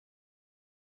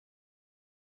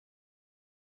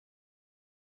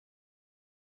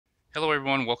Hello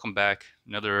everyone, welcome back.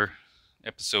 Another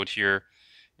episode here.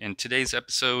 In today's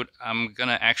episode, I'm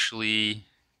gonna actually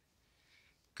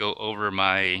go over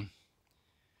my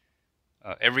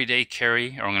everyday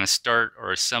carry, or I'm gonna start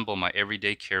or assemble my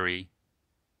everyday carry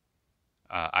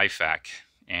IFAK.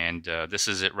 And this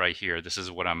is it right here. This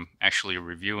is what I'm actually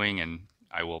reviewing, and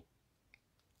I will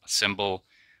assemble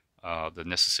the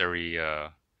necessary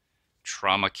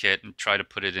trauma kit and try to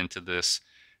put it into this.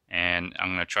 And I'm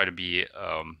gonna try to be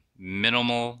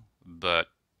minimal but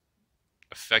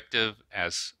effective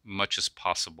as much as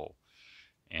possible.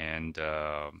 And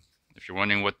if you're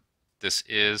wondering what this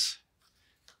is,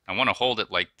 I want to hold it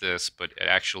like this, but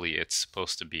it's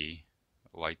supposed to be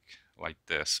like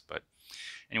this. But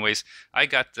anyways, I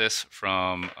got this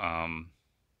from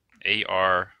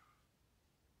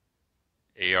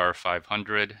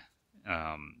AR500.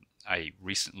 I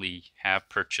recently have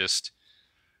purchased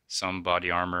some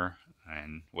body armor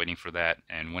and waiting for that.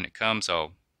 And when it comes,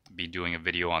 I'll be doing a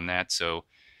video on that. So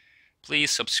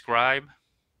please subscribe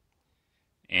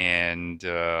and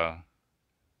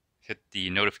hit the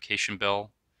notification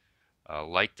bell,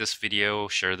 like this video,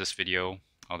 share this video,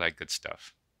 all that good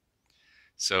stuff.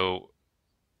 So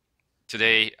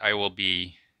today I will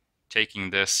be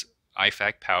taking this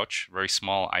IFAK pouch, very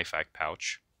small IFAK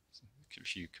pouch.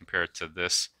 If you compare it to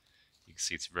this, you can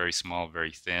see it's very small,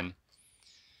 very thin.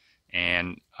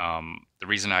 And the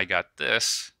reason I got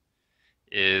this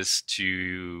is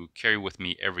to carry with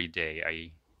me every day.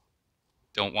 I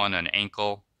don't want an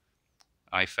ankle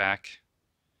IFAK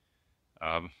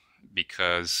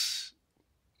because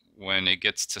when it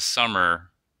gets to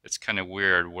summer, it's kind of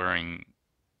weird wearing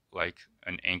like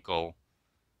an ankle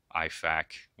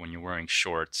IFAK when you're wearing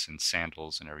shorts and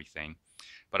sandals and everything.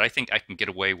 But I think I can get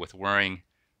away with wearing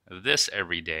this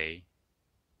every day.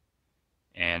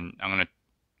 And I'm going to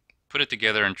put it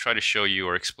together and try to show you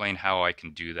or explain how I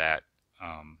can do that.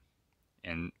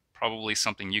 And probably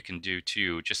something you can do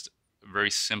too, just a very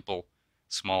simple,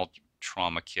 small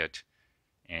trauma kit.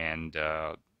 And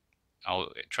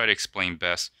I'll try to explain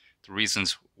best the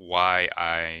reasons why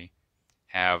I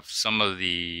have some of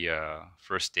the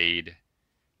first aid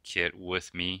kit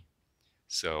with me.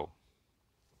 So,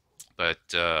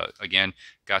 but again,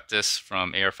 got this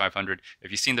from AR500.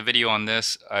 If you've seen the video on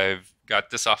this, I've got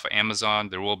this off of Amazon.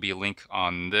 There will be a link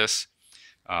on this.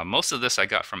 Most of this I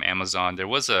got from Amazon. There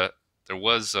was an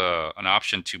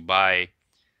option to buy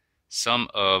some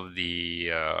of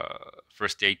the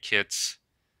first aid kits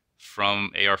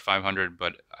from AR500,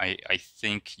 but I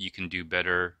think you can do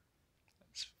better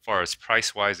as far as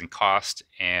price wise and cost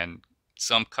and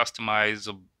some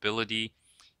customizability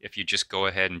if you just go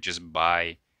ahead and just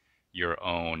buy your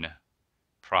own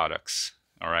products.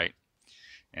 All right.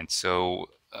 And so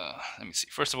let me see.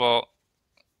 First of all,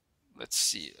 let's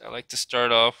see. I like to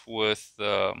start off with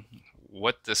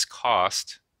what this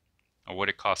cost or what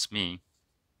it cost me.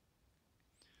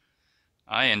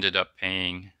 I ended up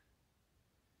paying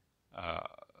uh,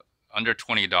 under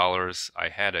 $20. I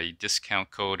had a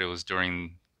discount code. It was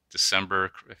during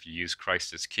December. If you use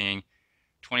Christ is King,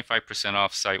 25%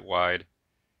 off site wide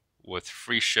with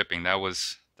free shipping. That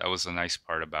was the nice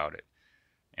part about it.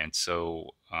 And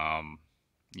so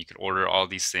you could order all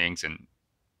these things and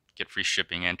get free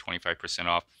shipping and 25%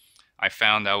 off. I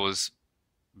found that was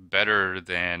better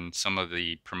than some of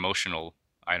the promotional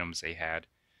items they had.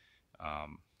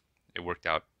 It worked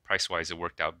out price-wise. It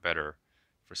worked out better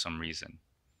for some reason.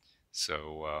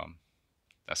 So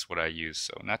that's what I use.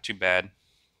 So not too bad.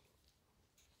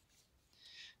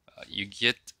 You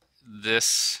get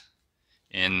this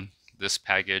in this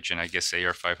package, and I guess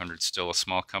AR500 is still a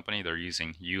small company. They're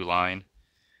using Uline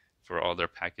for all their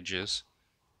packages.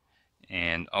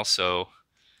 And also,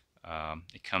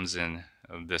 it comes in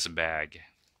this bag,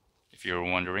 if you were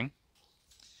wondering.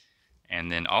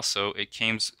 And then also, it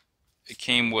came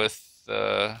with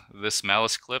this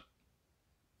Malice clip.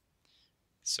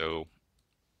 So,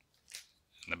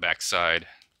 on the back side,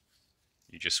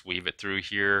 you just weave it through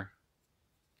here.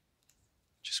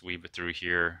 Just weave it through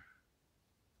here,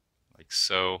 like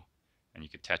so, and you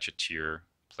can attach it to your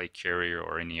plate carrier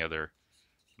or any other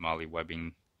Molle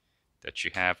webbing that you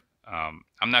have. I'm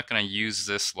not going to use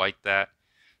this like that.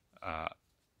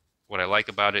 What I like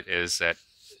about it is that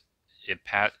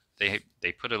they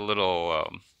put a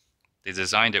little they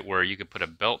designed it where you could put a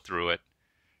belt through it,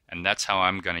 and that's how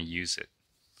I'm going to use it.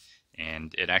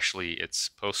 And it's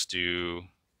supposed to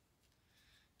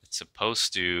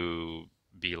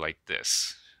be like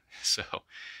this. So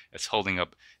it's holding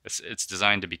up. It's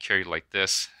designed to be carried like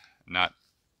this, not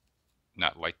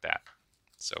like that.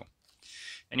 So,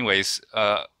 anyways,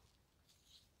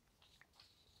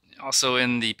 also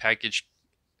in the package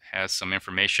has some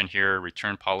information here,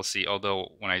 return policy,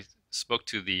 although when I spoke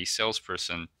to the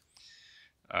salesperson,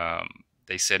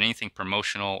 they said anything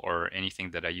promotional or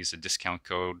anything that I use a discount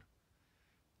code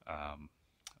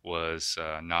was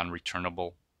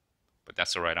non-returnable, but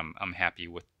that's all right. I'm happy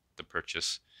with the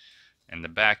purchase. And the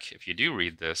back, if you do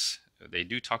read this, they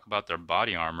do talk about their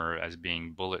body armor as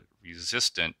being bullet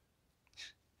resistant,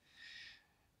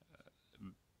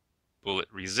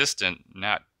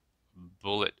 not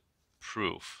bullet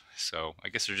proof. So I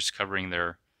guess they're just covering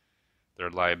their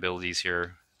liabilities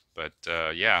here. But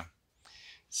yeah,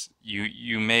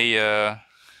 you may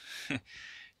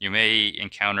you may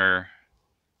encounter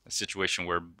a situation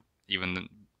where even the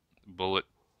bullet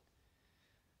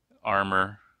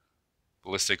armor,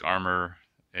 ballistic armor,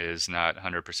 is not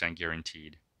 100%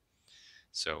 guaranteed.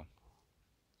 So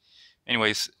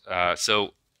anyways,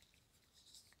 so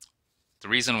the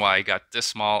reason why I got this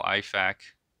small IFAK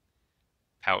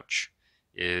pouch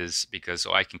is because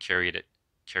I can carry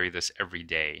this every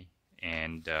day.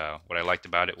 And what I liked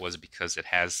about it was because it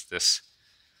has this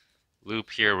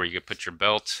loop here where you can put your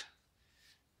belt,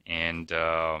 and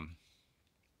I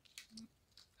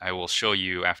will show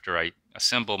you after I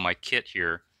assemble my kit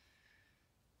here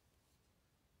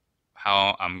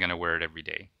how I'm gonna wear it every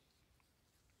day.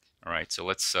 All right, so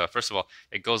let's first of all,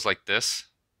 it goes like this.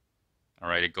 All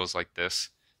right, it goes like this,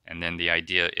 and then the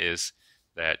idea is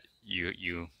that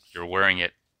you're wearing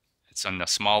it. It's on the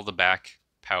small of the back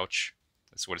pouch.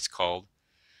 That's what it's called,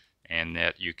 and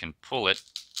that you can pull it.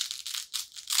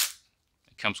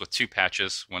 It comes with two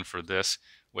patches, one for this,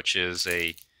 which is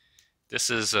a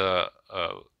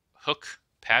hook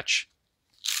patch.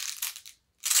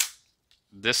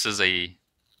 This is a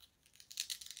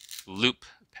loop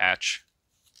patch.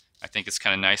 I think it's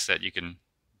kind of nice that you can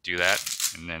do that,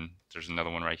 and then there's another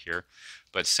one right here.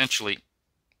 But essentially,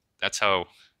 that's how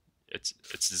it's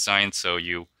designed, so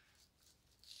you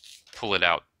pull it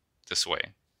out this way.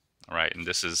 All right, and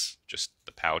this is just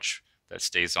the pouch that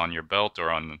stays on your belt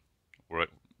or on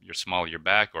your small of your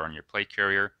back or on your plate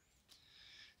carrier.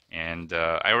 And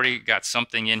I already got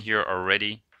something in here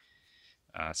already,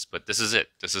 but this is it.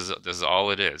 This is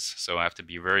all it is. So I have to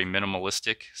be very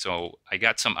minimalistic. So I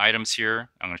got some items here.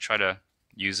 I'm going to try to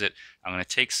use it. I'm going to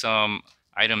take some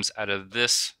items out of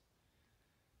this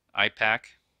IFAK,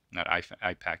 not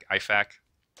IFAK.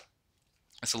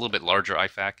 It's a little bit larger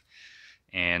IFAK,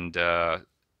 and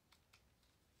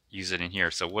use it in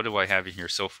here. So what do I have in here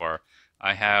so far?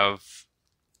 I have,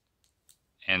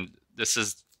 and this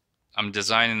is, I'm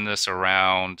designing this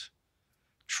around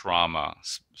trauma,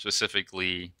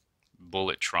 specifically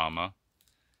bullet trauma,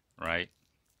 right?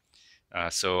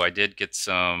 So I did get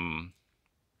some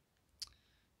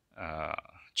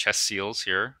chest seals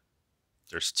here.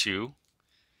 There's two.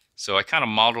 So I kind of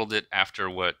modeled it after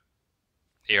what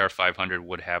AR500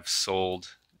 would have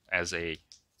sold as a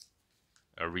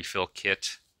refill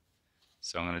kit.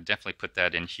 So I'm going to definitely put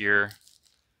that in here.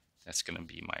 That's going to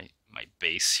be my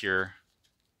base here.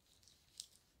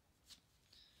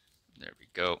 There we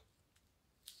go.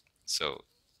 So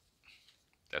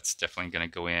that's definitely going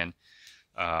to go in.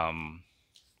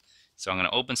 So I'm going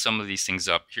to open some of these things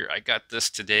up here. I got this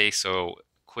today, so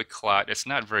quick clot. It's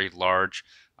not very large.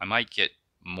 I might get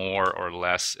more or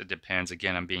less. It depends.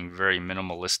 Again, I'm being very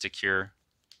minimalistic here.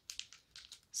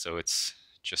 So it's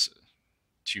just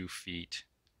 2 feet.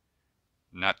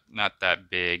 Not that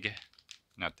big.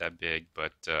 Not that big,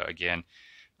 but again,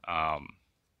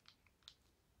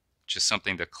 just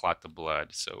something to clot the blood.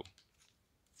 So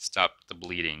stop the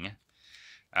bleeding.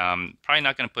 Probably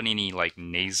not going to put any like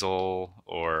nasal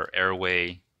or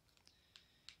airway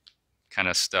kind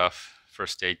of stuff,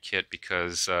 first aid kit,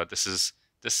 because this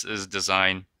is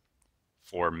designed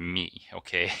for me.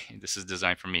 Okay, this is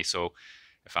designed for me. So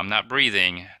if I'm not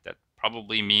breathing, that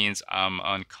probably means I'm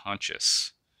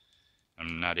unconscious.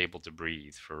 I'm not able to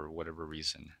breathe for whatever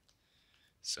reason.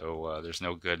 So there's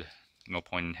no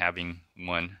point in having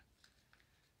one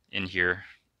in here.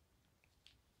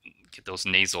 Get those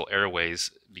nasal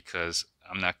airways, because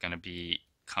I'm not going to be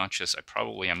conscious. I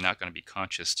am not going to be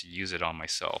conscious to use it on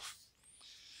myself.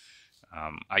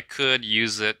 I could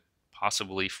use it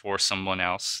possibly for someone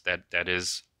else. That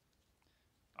is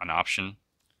an option.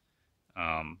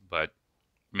 But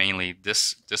mainly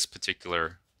this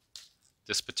particular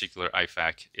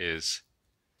IFAK is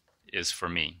for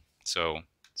me. So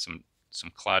some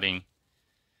clotting,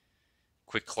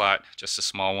 quick clot, just a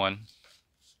small one.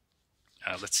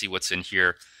 Let's see what's in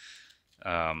here.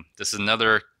 This is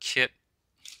another kit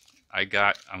I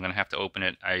got. I'm gonna have to open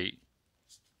it. I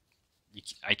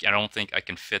don't think I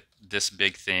can fit this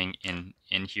big thing in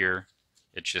here.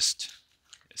 It's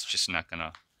just not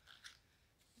gonna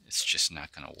it's just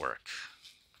not going to work.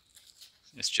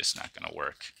 It's just not going to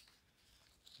work.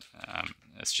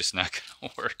 It's just not going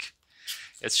to work.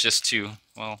 It's just too,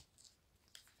 well,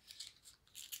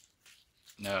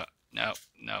 no,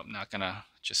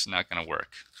 just not gonna work.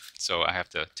 So I have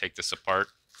to take this apart.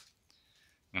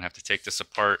 I'm gonna have to take this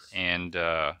apart and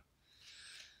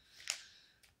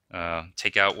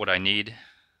take out what I need.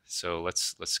 So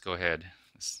let's go ahead.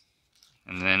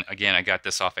 And then again, I got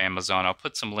this off Amazon. I'll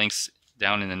put some links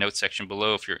down in the note section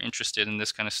below if you're interested in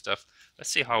this kind of stuff. Let's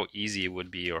see how easy it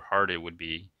would be or hard it would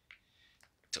be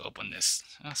to open this.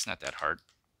 Oh, it's not that hard.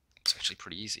 It's actually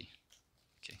pretty easy.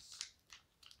 Okay.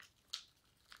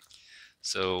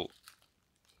 So,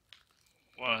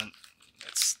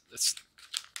 let's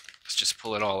just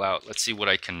pull it all out. Let's see what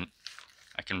I can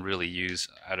really use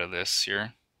out of this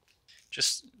here.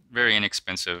 Just very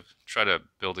inexpensive. Try to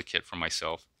build a kit for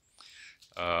myself.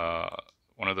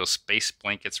 One of those space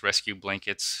blankets, rescue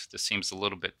blankets. This seems a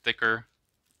little bit thicker.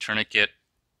 Tourniquet.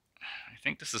 I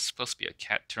think this is supposed to be a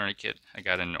cat tourniquet. I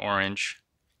got an orange.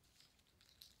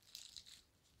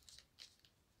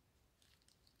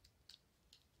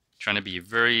 Trying to be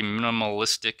very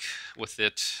minimalistic with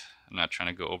it. I'm not trying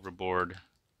to go overboard.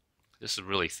 This is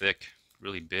really thick,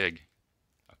 really big.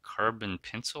 A carbon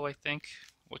pencil, I think.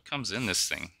 What comes in this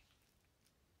thing?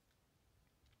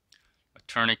 A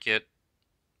tourniquet,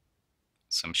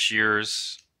 some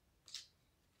shears.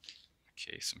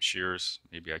 Okay, some shears.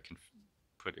 Maybe I can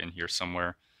put in here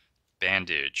somewhere.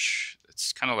 Bandage.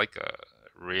 It's kind of like a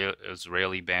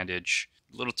Israeli bandage.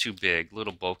 A little too big, a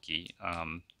little bulky.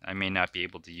 I may not be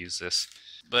able to use this,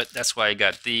 but that's why I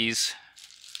got these.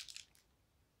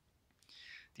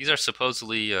 These are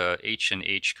supposedly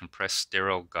H&H compressed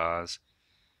sterile gauze,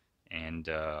 and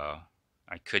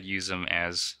I could use them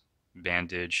as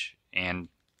bandage and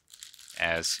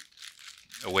as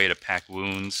a way to pack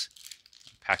wounds,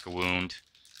 pack a wound,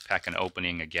 pack an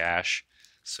opening, a gash.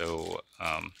 So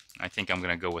I think I'm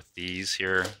going to go with these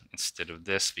here instead of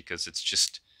this because it's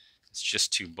just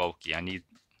too bulky. I need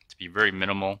to be very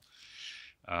minimal.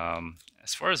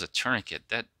 As far as a tourniquet,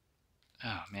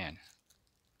 oh man,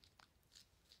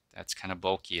 that's kind of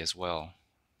bulky as well.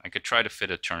 I could try to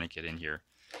fit a tourniquet in here.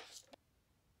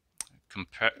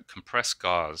 Compressed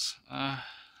gauze. I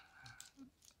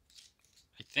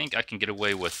think I can get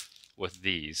away with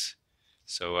these.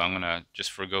 So I'm gonna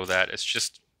just forgo that.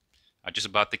 I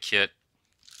just bought the kit.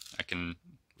 I can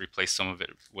replace some of it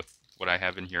with what I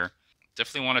have in here.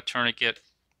 Definitely want a tourniquet.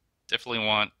 Definitely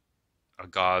want a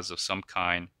gauze of some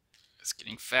kind. It's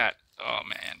getting fat. Oh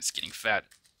man, it's getting fat.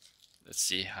 Let's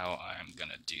see how I'm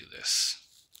gonna do this.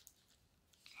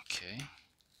 Okay.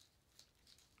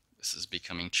 This is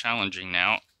becoming challenging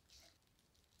now.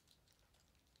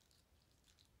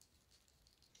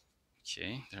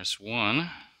 Okay, there's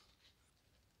one.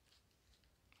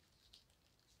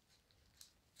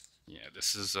 Yeah,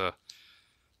 this is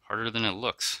harder than it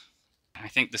looks. I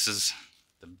think this is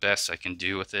the best I can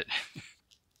do with it.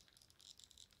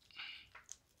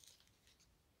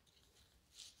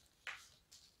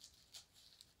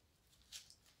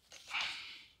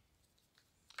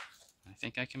 I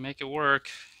think I can make it work.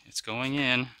 It's going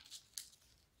in.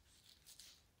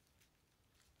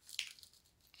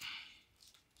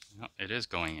 Oh, it is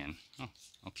going in. Oh,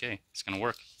 okay, it's gonna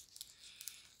work.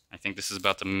 I think this is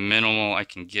about the minimal I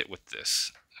can get with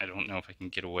this. I don't know if I can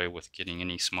get away with getting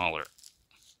any smaller.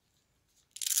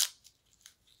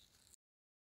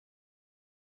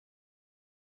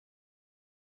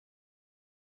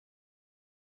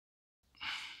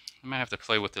 I might have to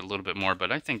play with it a little bit more,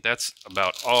 but I think that's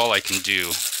about all I can do.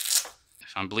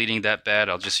 If I'm bleeding that bad,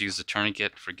 I'll just use the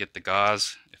tourniquet, forget the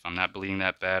gauze. If I'm not bleeding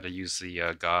that bad, I use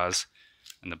the gauze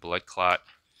and the blood clot.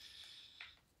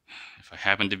 If I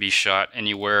happen to be shot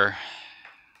anywhere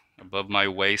above my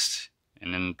waist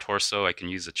and then torso, I can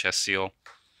use the chest seal.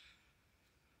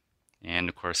 And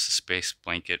of course the space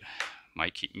blanket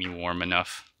might keep me warm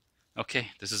enough.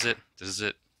 Okay, this is it. This is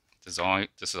it. This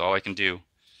is all I can do.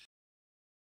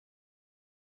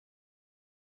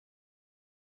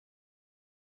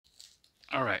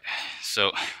 All right,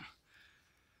 so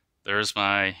there's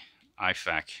my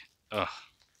IFAK. Ugh.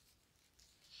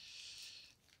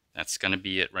 That's gonna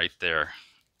be it right there.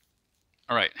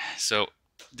 All right, so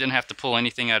didn't have to pull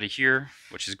anything out of here,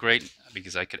 which is great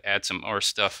because I could add some more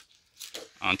stuff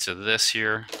onto this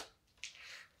here.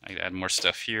 I could add more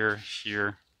stuff here.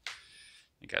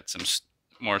 I got some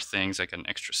more things. I got an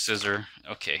extra scissor.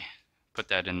 Okay, put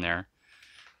that in there.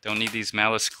 Don't need these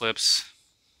Malice clips.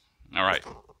 All right.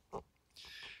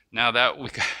 Now that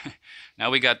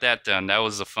we got that done, that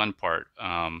was the fun part.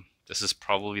 This is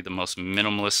probably the most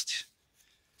minimalist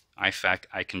IFAK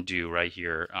I can do right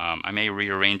here. I may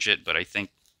rearrange it, but I think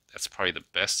that's probably the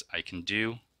best I can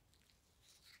do.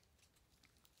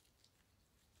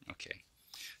 Okay,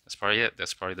 that's probably it.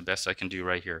 That's probably the best I can do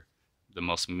right here. The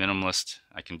most minimalist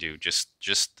I can do.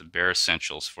 Just the bare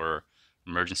essentials for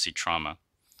emergency trauma.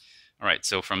 All right,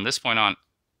 so from this point on,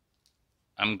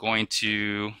 I'm going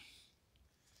to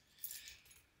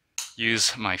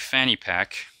use my fanny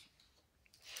pack.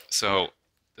 So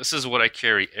this is what I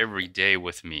carry every day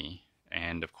with me.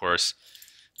 And of course,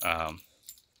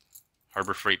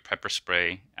 Harbor Freight pepper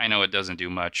spray. I know it doesn't do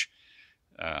much.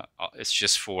 It's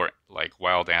just for like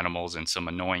wild animals and some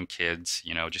annoying kids,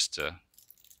 you know, just to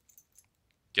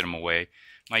get them away.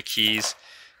 My keys,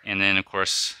 and then of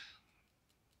course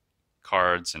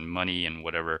cards and money and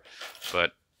whatever.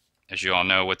 But as you all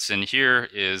know, what's in here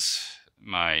is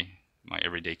my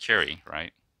everyday carry,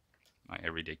 right? My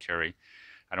everyday carry.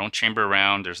 I don't chamber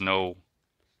around. There's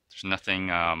nothing.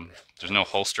 There's no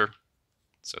holster,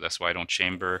 so that's why I don't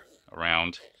chamber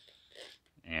around.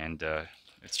 And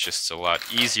it's just a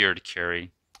lot easier to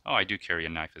carry. Oh, I do carry a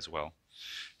knife as well.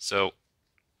 So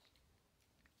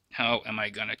how am I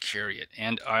gonna carry it?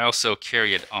 And I also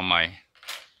carry it on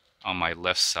my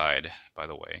left side, by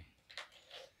the way.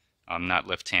 I'm not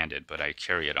left-handed, but I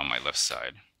carry it on my left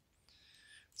side.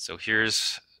 So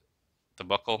here's the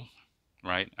buckle,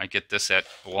 right? I get this at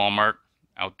Walmart,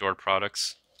 Outdoor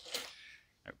Products.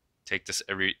 I take this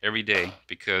every day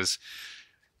because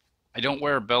I don't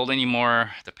wear a belt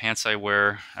anymore. The pants I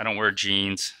wear, I don't wear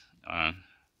jeans. Oh,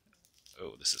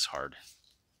 this is hard.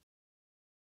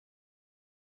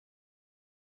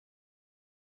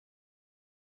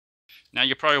 Now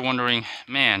you're probably wondering,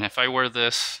 man, if I wear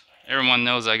this, everyone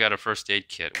knows I got a first aid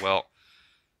kit. Well,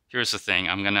 here's the thing.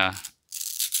 I'm gonna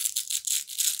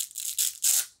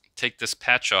take this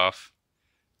patch off,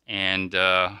 and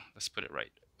let's put it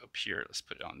right up here. Let's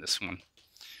put it on this one.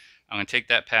 I'm gonna take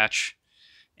that patch,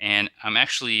 and I'm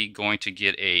actually going to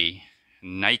get a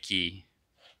Nike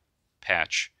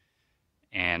patch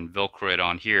and Velcro it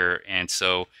on here. And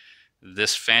so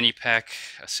this fanny pack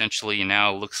essentially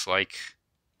now looks like,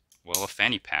 well, a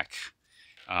fanny pack.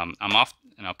 I'm off,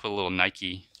 and I'll put a little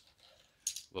Nike.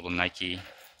 There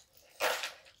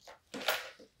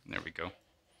we go.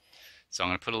 So I'm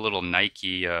going to put a little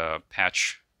Nike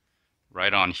patch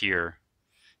right on here,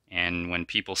 and when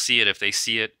people see it, if they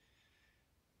see it,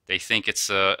 they think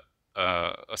it's a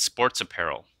sports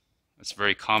apparel. It's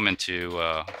very common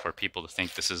for people to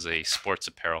think this is a sports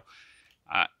apparel,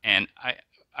 and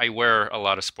I wear a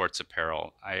lot of sports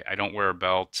apparel. I don't wear a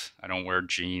belt. I don't wear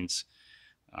jeans.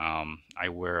 I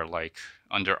wear like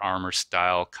Under Armour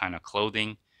style kind of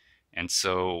clothing. And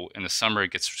so in the summer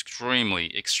it gets extremely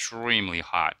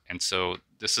hot. And so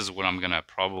this is what I'm going to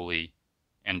probably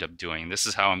end up doing. This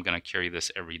is how I'm going to carry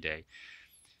this every day.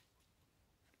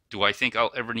 Do I think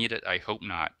I'll ever need it? I hope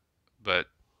not. But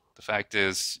the fact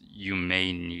is, you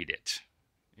may need it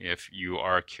if you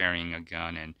are carrying a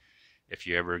gun, and if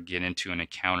you ever get into an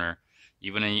encounter,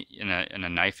 even in a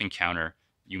knife encounter,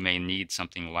 you may need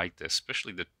something like this,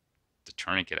 especially the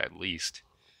tourniquet. At least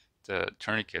the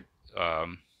tourniquet,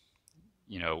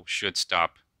 you know, should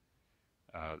stop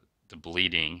the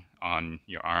bleeding on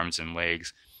your arms and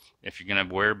legs. If you're going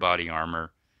to wear body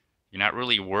armor, you're not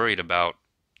really worried about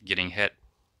getting hit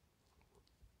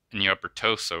in the upper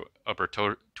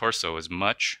torso as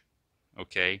much.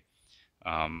 Okay,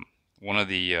 one of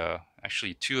the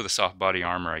actually two of the soft body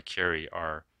armor I carry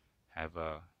have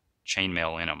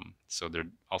chainmail in them, so they're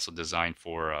also designed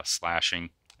for slashing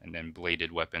and then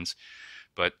bladed weapons.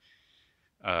 But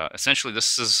essentially,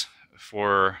 this is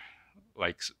for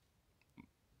like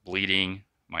bleeding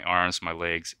my arms, my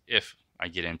legs, if I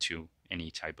get into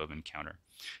any type of encounter.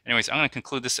 Anyways, I'm going to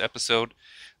conclude this episode.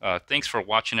 Thanks for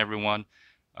watching, everyone.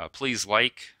 Please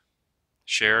like,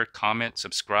 share, comment,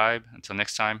 subscribe. Until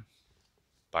next time,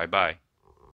 bye-bye.